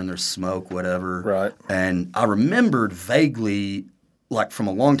Trade Center and there's smoke, whatever. Right. And I remembered vaguely, like from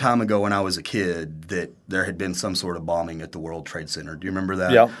a long time ago when I was a kid, that there had been some sort of bombing at the World Trade Center. Do you remember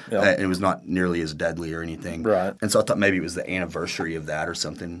that? Yeah. It was not nearly as deadly or anything. Right. And so I thought maybe it was the anniversary of that or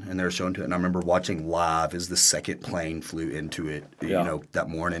something, and they were showing to it. And I remember watching live as the second plane flew into it, that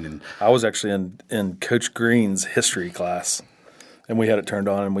morning. And I was actually in Coach Green's history class, and we had it turned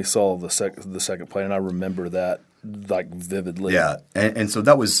on, and we saw the second plane, and I remember that like vividly. Yeah, and so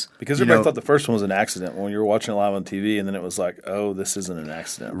that was because everybody thought the first one was an accident when you were watching it live on TV, and then it was like, oh, this isn't an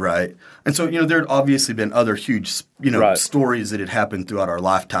accident, right? And so there had obviously been other huge right. stories that had happened throughout our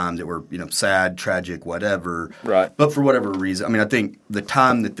lifetime that were sad, tragic, whatever. Right. But for whatever reason, I mean, I think the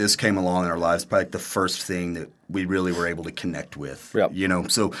time that this came along in our lives, probably like the first thing that we really were able to connect with.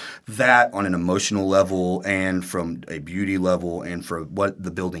 Yep. So that on an emotional level and from a beauty level and for what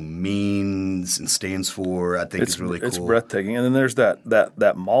the building means and stands for, I think it's really cool. It's breathtaking. And then there's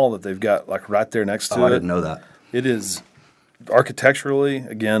that mall that they've got like right there next to it. I didn't know that. It is architecturally,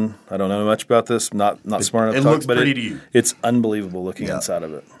 again, I don't know much about this, not smart enough to talk, looks but pretty to you. It's unbelievable looking inside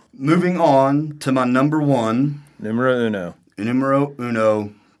of it. Moving on to my number 1. Numero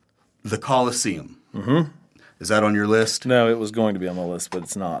uno, the Colosseum. Mm-hmm. Is that on your list? No, it was going to be on the list, but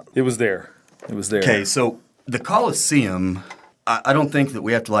it's not. It was there. Okay, so the Colosseum, I don't think that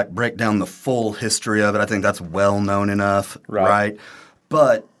we have to like break down the full history of it. I think that's well known enough, right?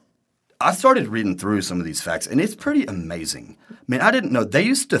 But I started reading through some of these facts, and it's pretty amazing. I mean, I didn't know. They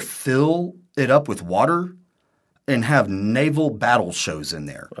used to fill it up with water and have naval battle shows in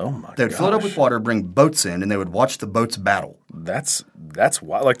there. Oh my They would fill it up gosh. with water, bring boats in, and they would watch the boats battle. That's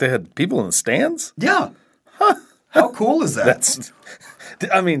wild. Like they had people in the stands? Yeah. How cool is that? That's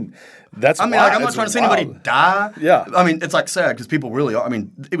I mean, wild. like, I'm not It's trying to say anybody wild. die. Yeah. I mean, it's like sad because people really are. I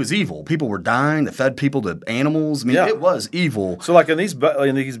mean, it was evil. People were dying. They fed people to animals. I mean, Yeah. it was evil. So like in these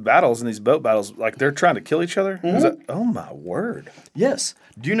battles, in these boat battles, like they're trying to kill each other? Mm-hmm. Is that, oh my word. Yes.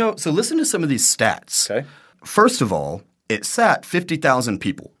 Do you know? So listen to some of these stats. Okay. First of all, it sat 50,000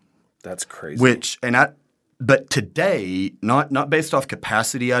 people, That's crazy. but today, not based off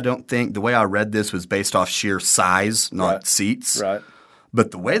capacity, I don't think. The way I read this was based off sheer size, not Right. seats. Right. But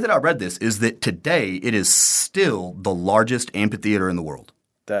the way that I read this is that today it is still the largest amphitheater in the world.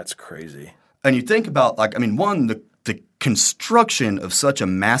 That's crazy. And you think about, like, I mean, one, the construction of such a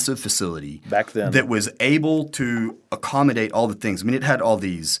massive facility Back then. that was able to accommodate all the things. I mean, it had all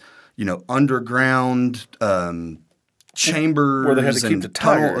these, underground chambers Where they had to keep and the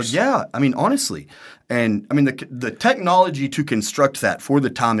tigers. Yeah, I mean, honestly. And I mean, the technology to construct that for the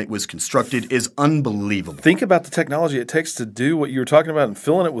time it was constructed is unbelievable. Think about the technology it takes to do what you were talking about and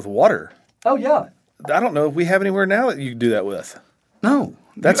filling it with water. Oh, yeah. I don't know if we have anywhere now that you can do that with. No.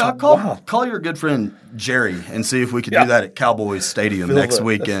 That's I'll wild. call your good friend Jerry and see if we could do that at Cowboys Stadium next Fill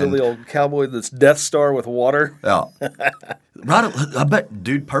weekend. the old cowboy that's Death Star with water. Yeah. Right. I bet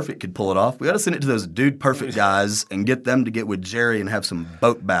Dude Perfect could pull it off. We got to send it to those Dude Perfect guys and get them to get with Jerry and have some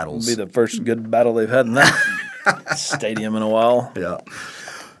boat battles. Be the first good battle they've had in that stadium in a while. Yeah.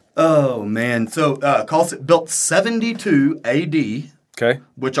 Oh, man. So, Colosseum built 72 AD, Okay.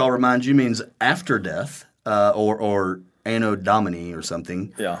 which I'll remind you means after death, or Anno Domini or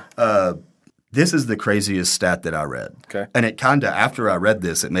something. Yeah. This is the craziest stat that I read. Okay. And it kind of, after I read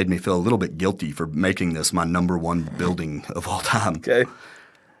this, it made me feel a little bit guilty for making this my number one building of all time. Okay.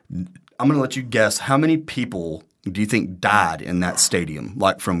 I'm going to let you guess, how many people do you think died in that stadium?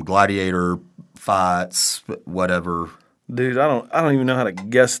 Like from gladiator fights, whatever. Dude, I don't even know how to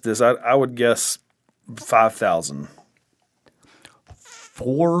guess this. I would guess 5,000.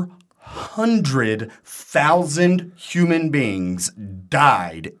 400,000 human beings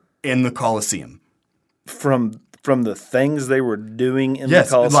died in the Colosseum. From the things they were doing in Yes,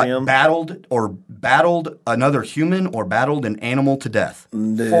 the Colosseum. like battled another human or battled an animal to death.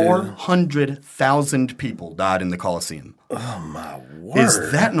 400,000 people died in the Colosseum. Oh my word!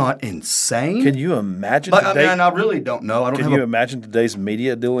 Is that not insane? Can you imagine? Like, I today, mean, I really don't know. I don't can have you imagine today's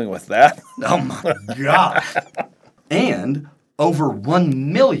media dealing with that? Oh my gosh! And over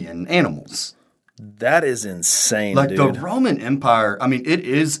 1 million animals. That is insane, Like dude. the Roman Empire, I mean, it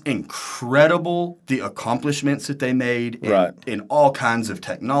is incredible the accomplishments that they made Right. in all kinds of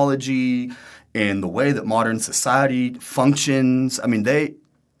technology and the way that modern society functions. I mean, they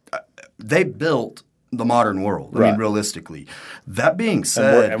built the modern world. I Right. mean, realistically. That being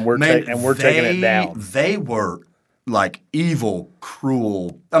said, and we're taking it down. They were like evil,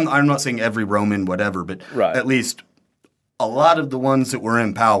 cruel. I'm not saying every Roman, whatever, but Right. at least a lot of the ones that were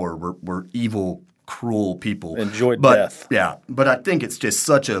in power were evil, cruel people. Enjoyed But- death. Yeah, but I think it's just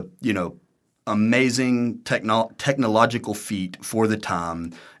such a amazing technological feat for the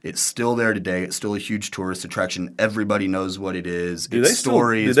time. It's still there today. It's still a huge tourist attraction. Everybody knows what it is. Its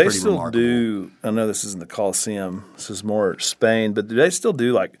story is pretty remarkable. I know this isn't the Colosseum. This is more Spain, but do they still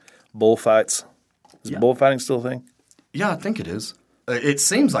do like bullfights? Is bullfighting still a thing? Yeah, I think it is. It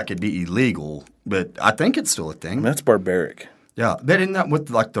seems like it'd be illegal, but I think it's still a thing. That's barbaric. Yeah, but isn't that with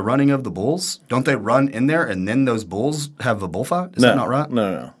like the running of the bulls? Don't they run in there and then those bulls have a bullfight? Is that not right?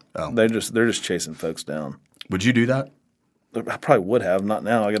 No. Oh. They're just chasing folks down. Would you do that? I probably would have. Not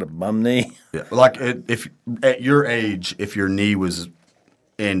now. I got a bum knee. Yeah. Like if at your age, if your knee was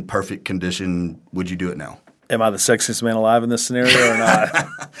in perfect condition, would you do it now? Am I the sexiest man alive in this scenario or not?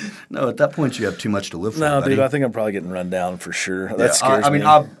 No, at that point you have too much to live for. No, buddy. dude. I think I'm probably getting run down for sure. That Yeah, scares I mean,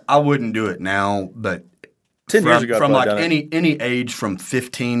 me. I wouldn't do it now, but 10 years ago, I'd from probably like done it. any age from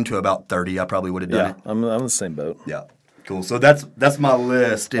 15 to about 30, I probably would have done Yeah, it. I'm in the same boat. Yeah. Cool. So that's my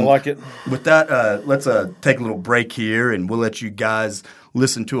list. And I like it. With that, let's take a little break here, and we'll let you guys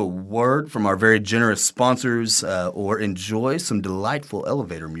listen to a word from our very generous sponsors or enjoy some delightful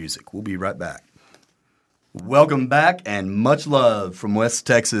elevator music. We'll be right back. Welcome back, and much love from West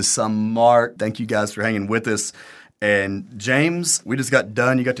Texas. I'm Mark. Thank you guys for hanging with us. And James, we just got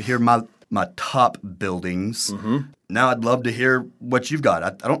done. You got to hear my top buildings. Mm-hmm. Now I'd love to hear what you've got.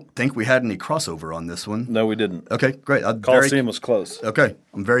 I don't think we had any crossover on this one. No, we didn't. Okay, great. Coliseum was close. Okay,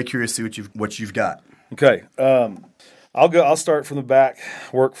 I'm very curious to see what you've got. Okay, I'll start from the back,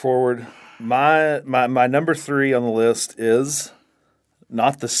 work forward. My number 3 on the list is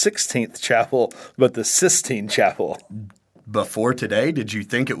not the 16th Chapel, but the Sistine Chapel. Before today, did you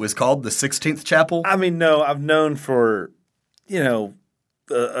think it was called the 16th Chapel? I mean, no, I've known for,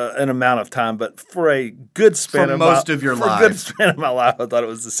 an amount of time, but for a good span For of most of your for a life. good span of my life, I thought it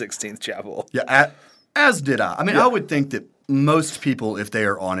was the 16th Chapel. Yeah, as did I. I mean, I would think that most people, if they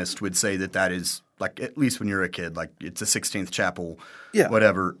are honest, would say that is, like, at least when you're a kid, like, it's a 16th Chapel,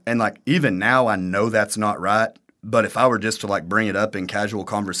 whatever. And, like, even now I know that's not right, but if I were just to, like, bring it up in casual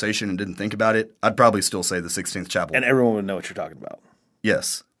conversation and didn't think about it, I'd probably still say the 16th Chapel. And everyone would know what you're talking about.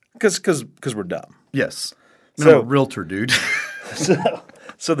 Yes. Because we're dumb. Yes. I mean, So- I'm a realtor, dude.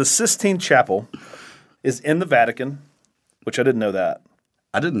 So the Sistine Chapel is in the Vatican, which I didn't know that.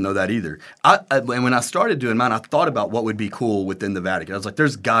 I didn't know that either. And when I started doing mine, I thought about what would be cool within the Vatican. I was like,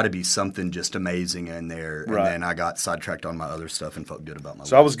 there's got to be something just amazing in there. And Right. then I got sidetracked on my other stuff and felt good about my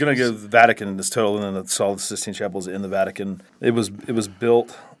So I was going to go to the Vatican in this total, and then I saw the Sistine Chapel is in the Vatican. It was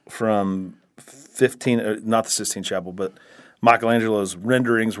built from not the Sistine Chapel, but Michelangelo's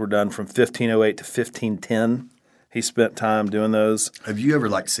renderings were done from 1508 to 1510. He spent time doing those. Have you ever,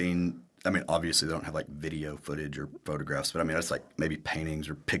 like, seen, I mean, obviously they don't have, like, video footage or photographs, but I mean, it's like maybe paintings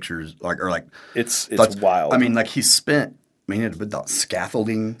or pictures, It's thoughts. wild. I mean, like, he had that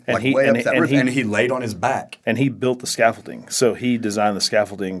scaffolding, And like, he- way and up that he- roof, and he- and he laid on his back. And he built the scaffolding. So he designed the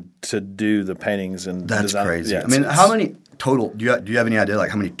scaffolding to do the paintings and That's design. crazy. Yeah, I mean, it's- how many total, do you have any idea, like,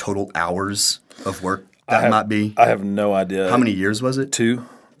 how many total hours of work that might be? I have no idea. How many years was it?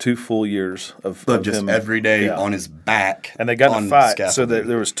 Two full years of Just him every day yeah. on his back. And they got in on a fight. So scaffolding.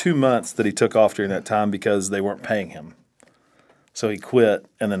 there was 2 months that he took off during that time because they weren't paying him. So he quit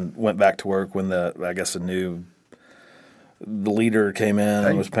and then went back to work when the leader came in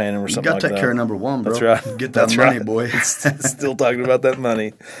and was paying him or something You got like to that. take care of number one, bro. That's right. Get that That's money, right. boy. Still talking about that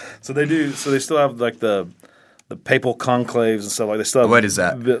money. So they do. So they still have like the papal conclaves and stuff like. They still have, What is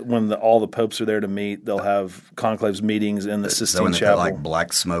that? When all the popes are there to meet, they'll have conclaves meetings in the So Sistine when they put, Chapel. like,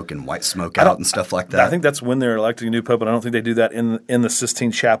 black smoke and white smoke out and stuff like that. I think that's when they're electing a new pope, and I don't think they do that in the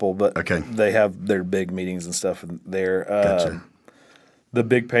Sistine Chapel. But Okay. they have their big meetings and stuff there. Gotcha. The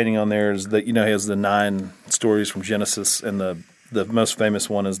big painting on there is that he has the 9 stories from Genesis, and the most famous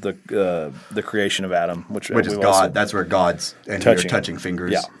one is the creation of Adam, which is we've God. also- That's where God's and touching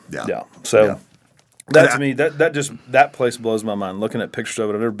fingers. Yeah. So Yeah. that to me, that place blows my mind. Looking at pictures of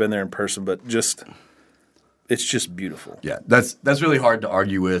it, I've never been there in person, but it's just beautiful. Yeah, that's really hard to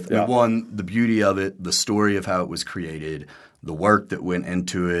argue with. I Yeah. mean, one, the beauty of it, the story of how it was created, the work that went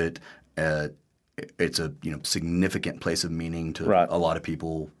into it. It's a significant place of meaning to Right. a lot of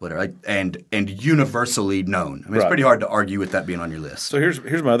people, whatever, and universally known. I mean, it's Right. pretty hard to argue with that being on your list. So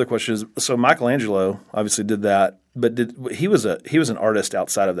here's my other question: so Michelangelo obviously did that, but he was an artist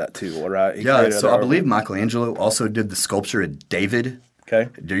outside of that too, right? He Yeah, created so other I believe artwork. Michelangelo also did the sculpture of David. Okay.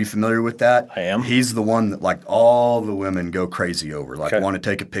 Are you familiar with that? I am. He's the one that, like, all the women go crazy over. Like, Okay. want to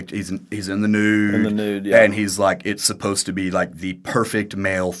take a picture. He's in the nude. In the nude, yeah. And he's like, it's supposed to be like the perfect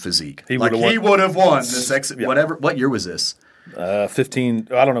male physique. He like, would've he won- would have won the sex. Yeah. Whatever. What year was this? 15.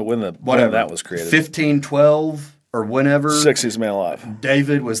 I don't know when that was created. 1512 or whenever. Sexiest man alive.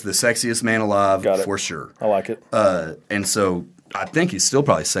 David was the sexiest man alive Got it. for sure. I like it. And so I think he's still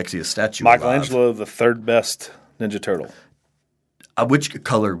probably sexiest statue alive. Michelangelo, the third best Ninja Turtle, Which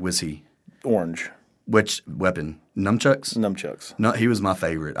color was he? orange Which weapon? Nunchucks? nunchucks. No, he was my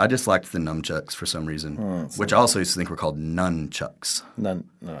favorite. I just liked the nunchucks for some reason, which I also used to think were called nunchucks. No,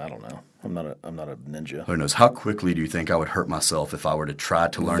 I don't know. I'm not a ninja. Who knows? How quickly do you think I would hurt myself if I were to try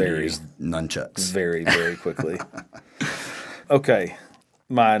to learn to Very. use nunchucks? Very, very quickly. Okay,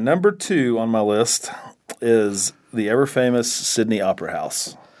 my number 2 on my list is the ever famous Sydney Opera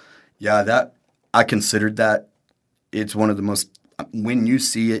House. Yeah, I considered that. It's one of the most. When you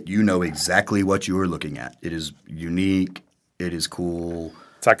see it, you know exactly what you are looking at. It is unique. It is cool.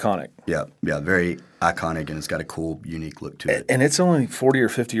 It's iconic. Yeah, very iconic, and it's got a cool, unique look to it. And it's only 40 or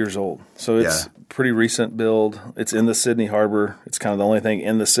 50 years old. So it's Yeah. pretty recent build. It's in the Sydney Harbor. It's kind of the only thing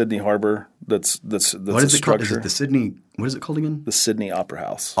in the Sydney Harbor that's What is a it called? Is structure. it the Sydney? What is it called again? The Sydney Opera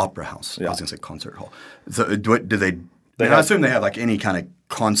House. Opera House. I was going to say concert hall. So do they? I have- assume they have like any kind of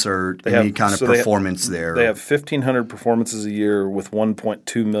concert, have- any kind of so they have- performance there. They have 1,500 performances a year with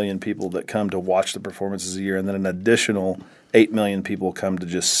 1.2 million people that come to watch the performances a year, and then an additional 8 million people come to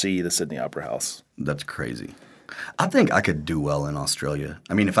just see the Sydney Opera House. That's crazy. I think I could do well in Australia.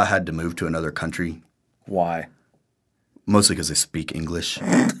 I mean, if I had to move to another country, Why? mostly because they speak English.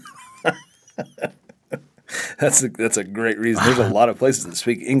 That's a great reason. There's a lot of places that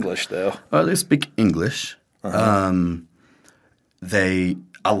speak English, though. They speak English.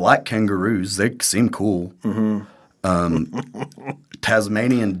 I like kangaroos. They seem cool.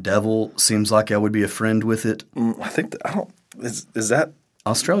 Tasmanian devil seems like I would be a friend with it. I think I don't. Is that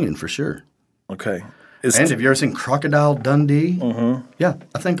Australian for sure. okay? And have you ever seen Crocodile Dundee? Mm-hmm. Yeah,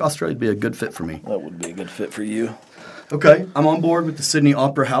 I think Australia would be a good fit for me. That would be a good fit for you. Okay, I'm on board with the Sydney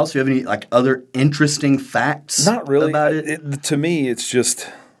Opera House. Do you have any like other interesting facts? Not really. About it? To me, it's just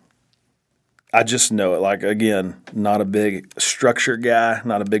I just know it. Like again, not a big structure guy,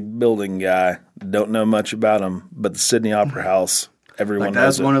 not a big building guy. Don't know much about them, but the Sydney Opera House, everyone Like knows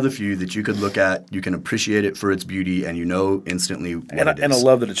that's it. one of the few that you could look at. You can appreciate it for its beauty, and you know instantly what it is. And I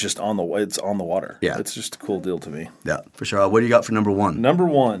love that it's just on the it's on the water. Yeah. It's just a cool deal to me. Yeah, for sure. What do you got for number one? Number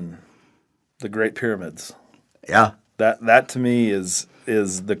one, the Great Pyramids. Yeah. That to me is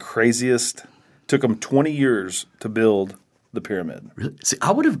the craziest. Took them 20 years to build the pyramid. Really? See,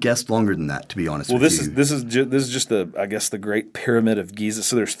 I would have guessed longer than that, to be honest Well, with this you. is just the Great Pyramid of Giza.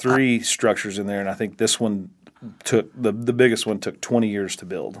 So there's three structures in there, and I think this one took the biggest one took 20 years to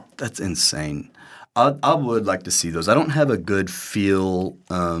build. That's insane. I would like to see those. I don't have a good feel.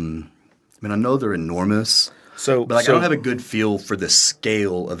 I mean, I know they're enormous, So, but like I don't have a good feel for the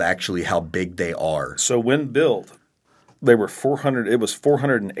scale of actually how big they are. so when built, they were 400. It was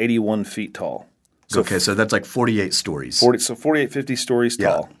 481 feet tall. So Okay, so that's like 48 stories. 50 stories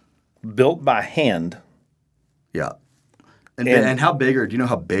tall, built by hand. Yeah. And how big do you know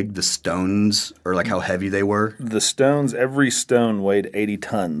how big the stones or like how heavy they were? The stones, every stone weighed 80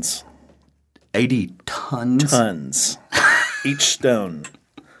 tons. 80 tons? Tons. Each stone.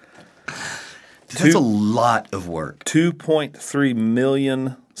 That's a lot of work. 2.3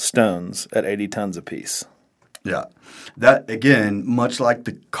 million stones at 80 tons apiece. Yeah. That, again, much like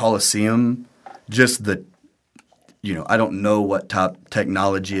the Colosseum, just I don't know what type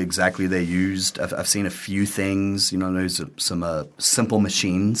technology exactly they used. I've seen a few things. There's some simple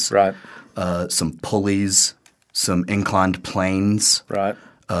machines. Right. Some pulleys, some inclined planes. Right.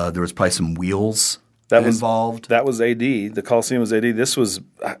 There was probably some wheels That was involved. That was AD. The Colosseum was AD. This was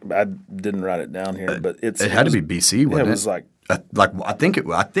I didn't write it down here, but it had to be BC, wasn't it? It was like I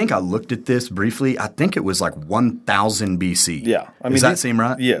think I looked at this briefly. I think it was like 1000 BC. yeah. Does that seem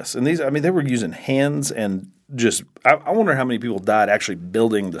right? Yes, and they were using hands and just. I wonder how many people died actually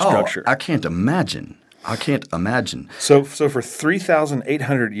building the structure. I can't imagine. So for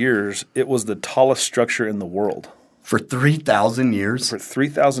 3,800 years, it was the tallest structure in the world. For 3,000 years? For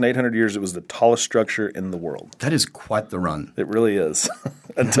 3,800 years, it was the tallest structure in the world. That is quite the run. It really is.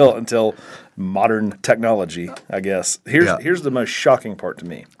 until modern technology, I guess. Here's the most shocking part to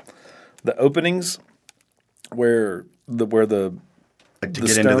me. The openings where the Like to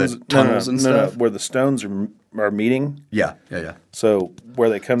get into the tunnels and stuff? where the stones are meeting. Yeah. So where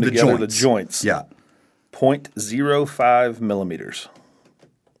they come together, the joints. Yeah. 0.05 millimeters.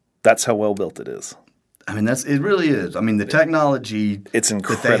 That's how well built it is. I mean, it really is. I mean, the technology It's that they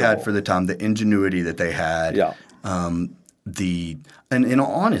incredible. had for the time, the ingenuity that they had. Yeah. And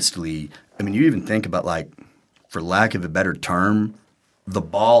honestly, I mean, you even think about like, for lack of a better term, the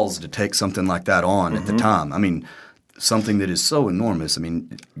balls to take something like that on at the time. I mean, something that is so enormous. I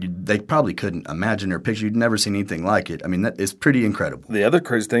mean, they probably couldn't imagine or picture. You'd never seen anything like it. I mean, that is pretty incredible. The other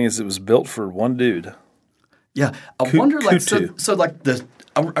crazy thing is it was built for one dude. Yeah, I wonder like Kutu. so like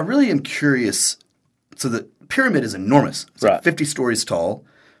I really am curious. So the pyramid is enormous. It's like Right. 50 stories tall,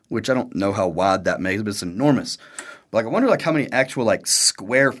 which I don't know how wide that makes, but it's enormous. Like I wonder like how many actual like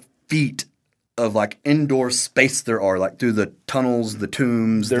square feet of like indoor space there are, like through the tunnels, the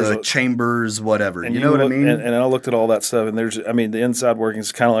tombs, the chambers, whatever. You know what I mean? And I looked at all that stuff, and the inside workings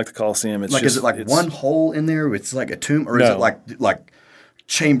is kind of like the Colosseum. It's like just, is it like it's- one hole in there? It's like a tomb, or is No. it like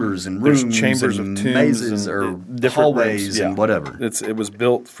chambers and There's rooms chambers and of tombs mazes and or different hallways rooms. Yeah. and whatever? It was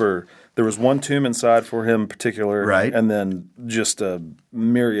built for. There was one tomb inside for him in particular, Right. and then just a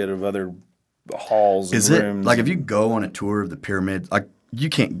myriad of other halls and Is it rooms. like if you go on a tour of the pyramid, like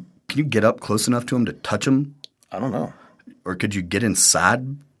can you get up close enough to them to touch them, I don't know. or could you get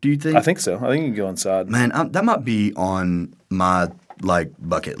inside? Do you think? I think so. I think you can go inside. Man, that might be on my like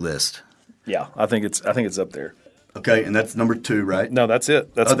bucket list. Yeah, I think it's up there. Okay, and that's number 2, right? No, that's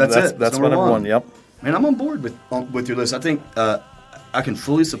it. That's Oh, that's it. That's It's my number number one. one. Yep. Man, I'm on board with your list. I think I can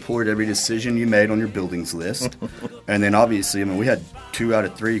fully support every decision you made on your buildings list. And then obviously, I mean, we had 2 out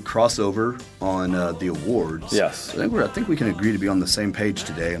of 3 crossover on the awards. Yes. So I think we can agree to be on the same page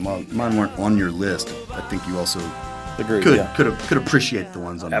today. And while mine weren't on your list, I think you also Agreed. could yeah. could appreciate the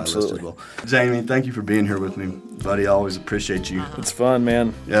ones on Absolutely. my list as well. Jamie, thank you for being here with me, buddy. I always appreciate you. It's fun,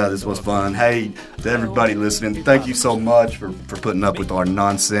 man. Yeah, this was fun. Hey, to everybody listening, thank you so much for putting up with our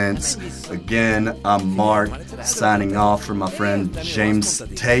nonsense. Again, I'm Mark, signing off for my friend James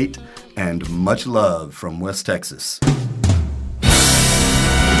Tate. and much love from West Texas.